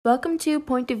Welcome to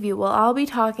Point of View. Well, I'll be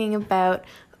talking about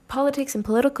politics and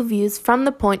political views from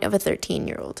the point of a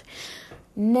 13-year-old.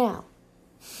 Now,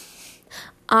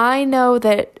 I know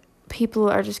that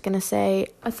people are just going to say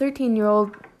a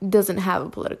 13-year-old doesn't have a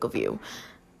political view,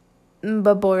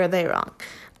 but boy, are they wrong.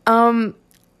 So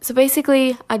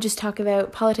basically, I just talk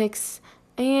about politics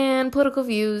and political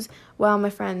views while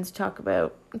my friends talk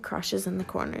about crushes in the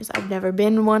corners. I've never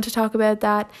been one to talk about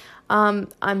that.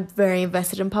 I'm very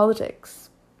invested in politics.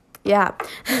 Yeah.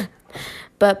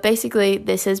 But basically,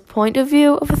 this is point of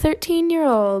view of a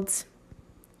 13-year-old.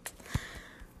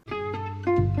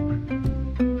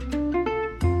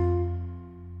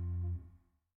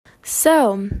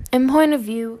 So, in point of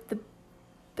view, the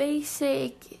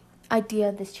basic idea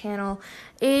of this channel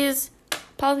is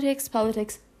politics. There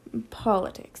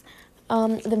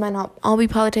might not all be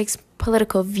politics,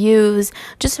 political views,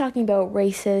 just talking about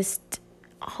racist,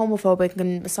 homophobic,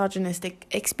 and misogynistic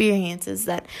experiences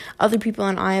that other people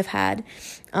and I have had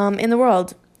in the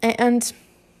world. And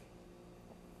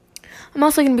I'm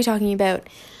also going to be talking about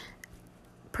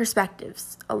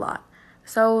perspectives a lot.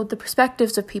 So the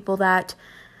perspectives of people that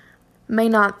may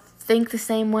not think the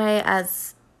same way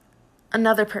as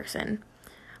another person.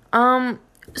 So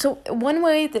one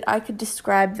way that I could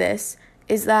describe this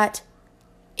is that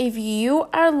if you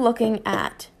are looking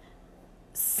at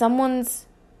someone's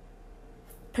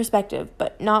perspective,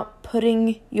 but not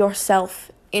putting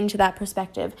yourself into that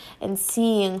perspective and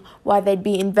seeing why they'd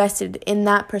be invested in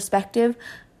that perspective,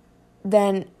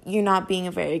 then you're not being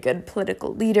a very good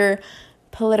political leader,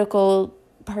 political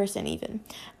person even.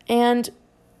 And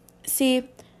see,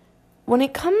 when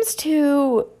it comes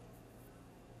to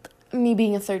me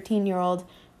being a 13-year-old,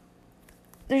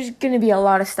 there's going to be a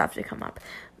lot of stuff to come up.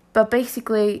 But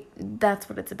basically, that's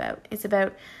what it's about. It's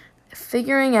about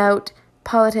figuring out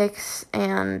politics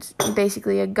and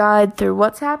basically a guide through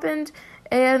what's happened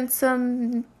and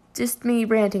some just me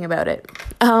ranting about it.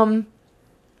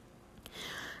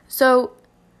 So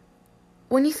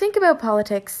when you think about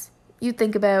politics, you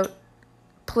think about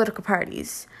political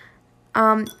parties.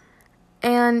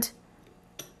 And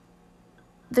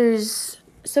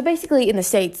so basically in the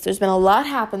States, there's been a lot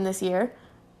happen this year.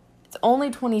 It's only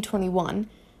 2021.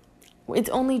 It's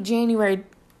only January,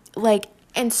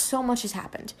 and so much has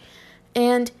happened.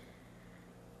 And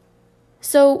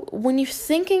so when you're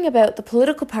thinking about the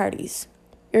political parties,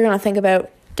 you're going to think about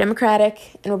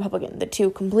Democratic and Republican, the two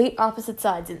complete opposite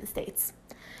sides in the States.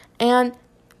 And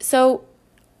so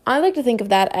I like to think of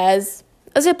that as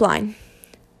a zip line.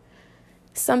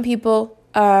 Some people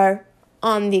are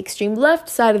on the extreme left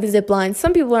side of the zip line.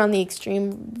 Some people are on the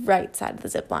extreme right side of the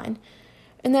zip line.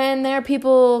 And then there are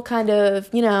people kind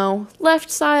of, left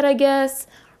side, I guess,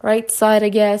 right side, I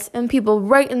guess, and people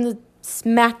right in the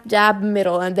smack dab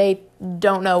middle, and they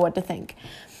don't know what to think.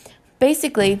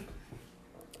 Basically,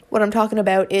 what I'm talking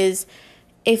about is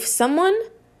if someone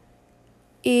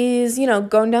is,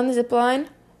 going down the zip line,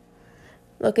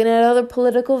 looking at other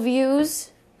political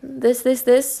views,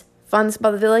 this, find the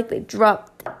spot that they like, they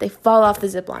drop, they fall off the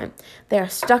zip line. They are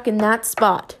stuck in that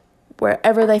spot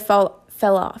wherever they fell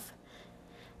off.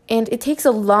 And it takes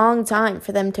a long time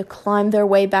for them to climb their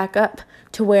way back up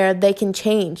to where they can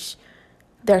change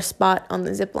their spot on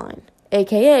the zip line,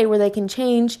 aka where they can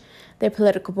change their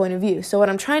political point of view. So what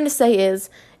I'm trying to say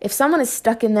is, if someone is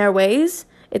stuck in their ways,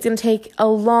 it's going to take a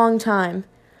long time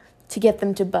to get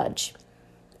them to budge.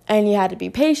 And you had to be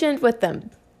patient with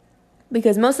them,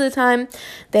 because most of the time,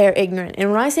 they're ignorant. And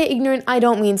when I say ignorant, I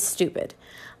don't mean stupid.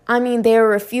 I mean they're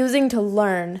refusing to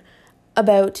learn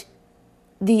about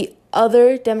the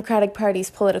other Democratic Party's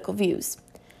political views.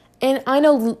 And I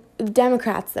know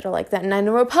Democrats that are like that, and I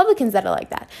know Republicans that are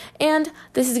like that. And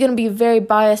this is going to be a very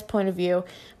biased point of view,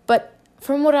 but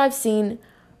from what I've seen,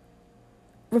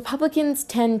 Republicans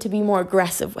tend to be more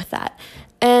aggressive with that.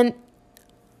 And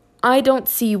I don't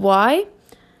see why,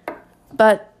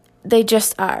 but they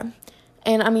just are.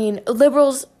 And I mean,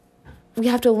 liberals, we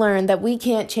have to learn that we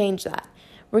can't change that.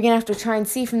 We're going to have to try and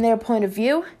see from their point of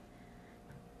view.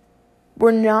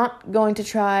 We're not going to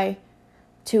try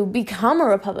to become a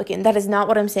Republican. That is not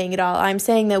what I'm saying at all. I'm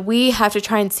saying that we have to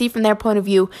try and see from their point of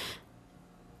view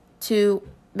to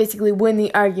basically win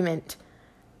the argument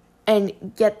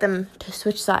and get them to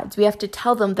switch sides. We have to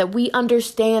tell them that we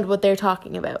understand what they're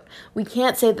talking about. We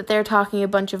can't say that they're talking a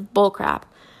bunch of bullcrap,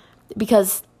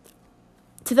 because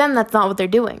to them, that's not what they're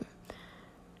doing.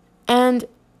 And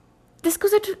this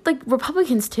goes out to,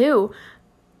 Republicans, too.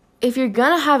 If you're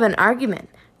going to have an argument,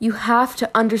 you have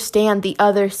to understand the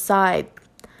other side.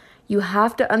 You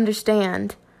have to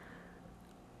understand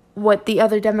what the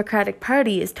other Democratic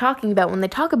Party is talking about when they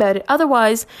talk about it.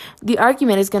 Otherwise, the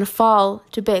argument is going to fall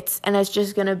to bits, and it's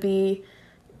just going to be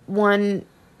one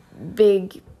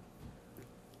big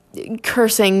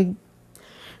cursing.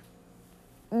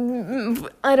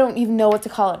 I don't even know what to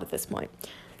call it at this point.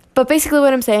 But basically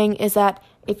what I'm saying is that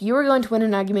if you are going to win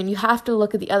an argument, you have to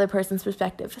look at the other person's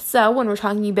perspective. So when we're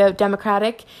talking about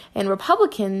Democratic and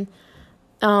Republican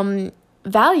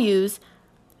values,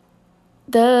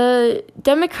 the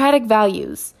Democratic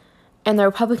values and the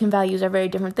Republican values are very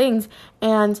different things,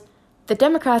 and the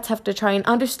Democrats have to try and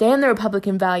understand the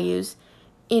Republican values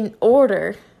in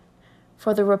order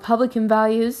for the Republican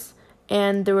values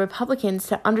and the Republicans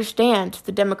to understand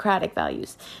the Democratic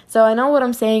values. So I know what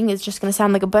I'm saying is just going to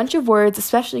sound like a bunch of words,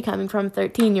 especially coming from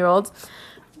 13-year-olds,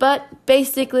 but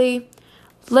basically,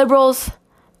 liberals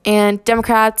and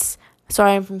Democrats,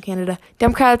 sorry, I'm from Canada,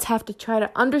 Democrats have to try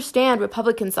to understand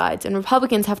Republican sides, and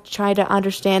Republicans have to try to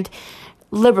understand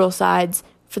liberal sides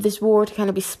for this war to kind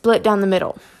of be split down the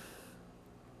middle.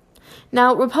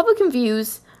 Now, Republican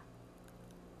views,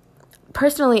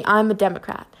 personally, I'm a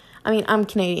Democrat. I mean, I'm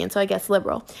Canadian, so I guess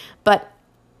liberal. But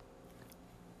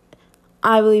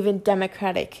I believe in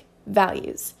democratic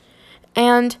values.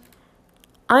 And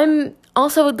I'm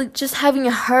also just having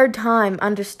a hard time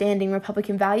understanding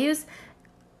Republican values.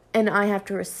 And I have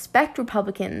to respect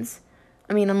Republicans.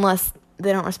 I mean, unless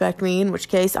they don't respect me, in which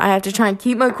case I have to try and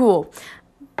keep my cool.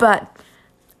 But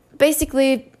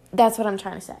basically, that's what I'm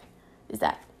trying to say. Is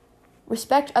that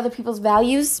respect other people's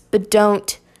values, but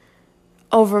don't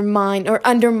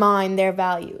undermine their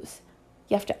values.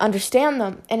 You have to understand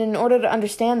them, and in order to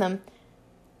understand them,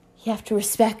 you have to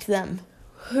respect them.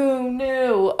 Who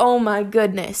knew? Oh my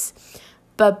goodness.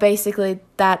 But basically,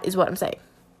 that is what I'm saying.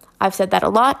 I've said that a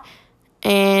lot,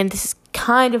 and this is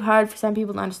kind of hard for some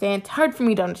people to understand. It's hard for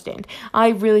me to understand. I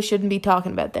really shouldn't be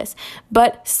talking about this,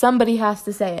 but somebody has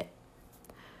to say it.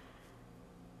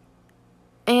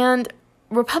 And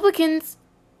Republicans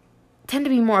tend to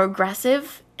be more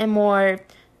aggressive and more,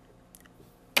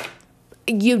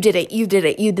 you did it, you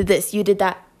did this, you did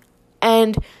that.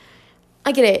 And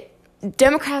I get it.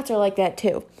 Democrats are like that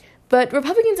too. But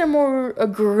Republicans are more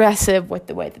aggressive with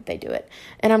the way that they do it.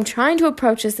 And I'm trying to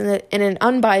approach this in an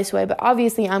unbiased way, but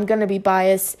obviously I'm going to be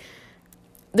biased.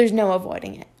 There's no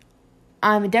avoiding it.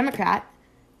 I'm a Democrat,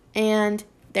 and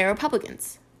they're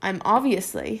Republicans. I'm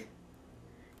obviously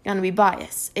going to be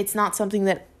biased. It's not something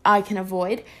that I can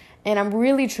avoid, and I'm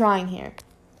really trying here.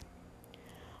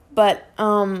 But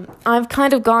I've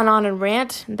kind of gone on and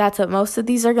rant. That's what most of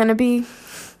these are going to be.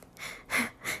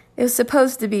 It was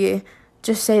supposed to be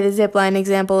just say the zipline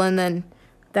example, and then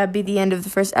that'd be the end of the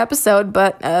first episode,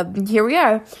 but here we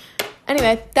are.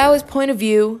 Anyway, that was point of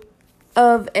view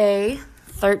of a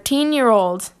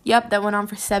 13-year-old. Yep, that went on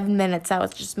for 7 minutes. That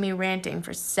was just me ranting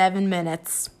for 7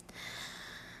 minutes.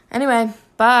 Anyway,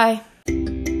 bye.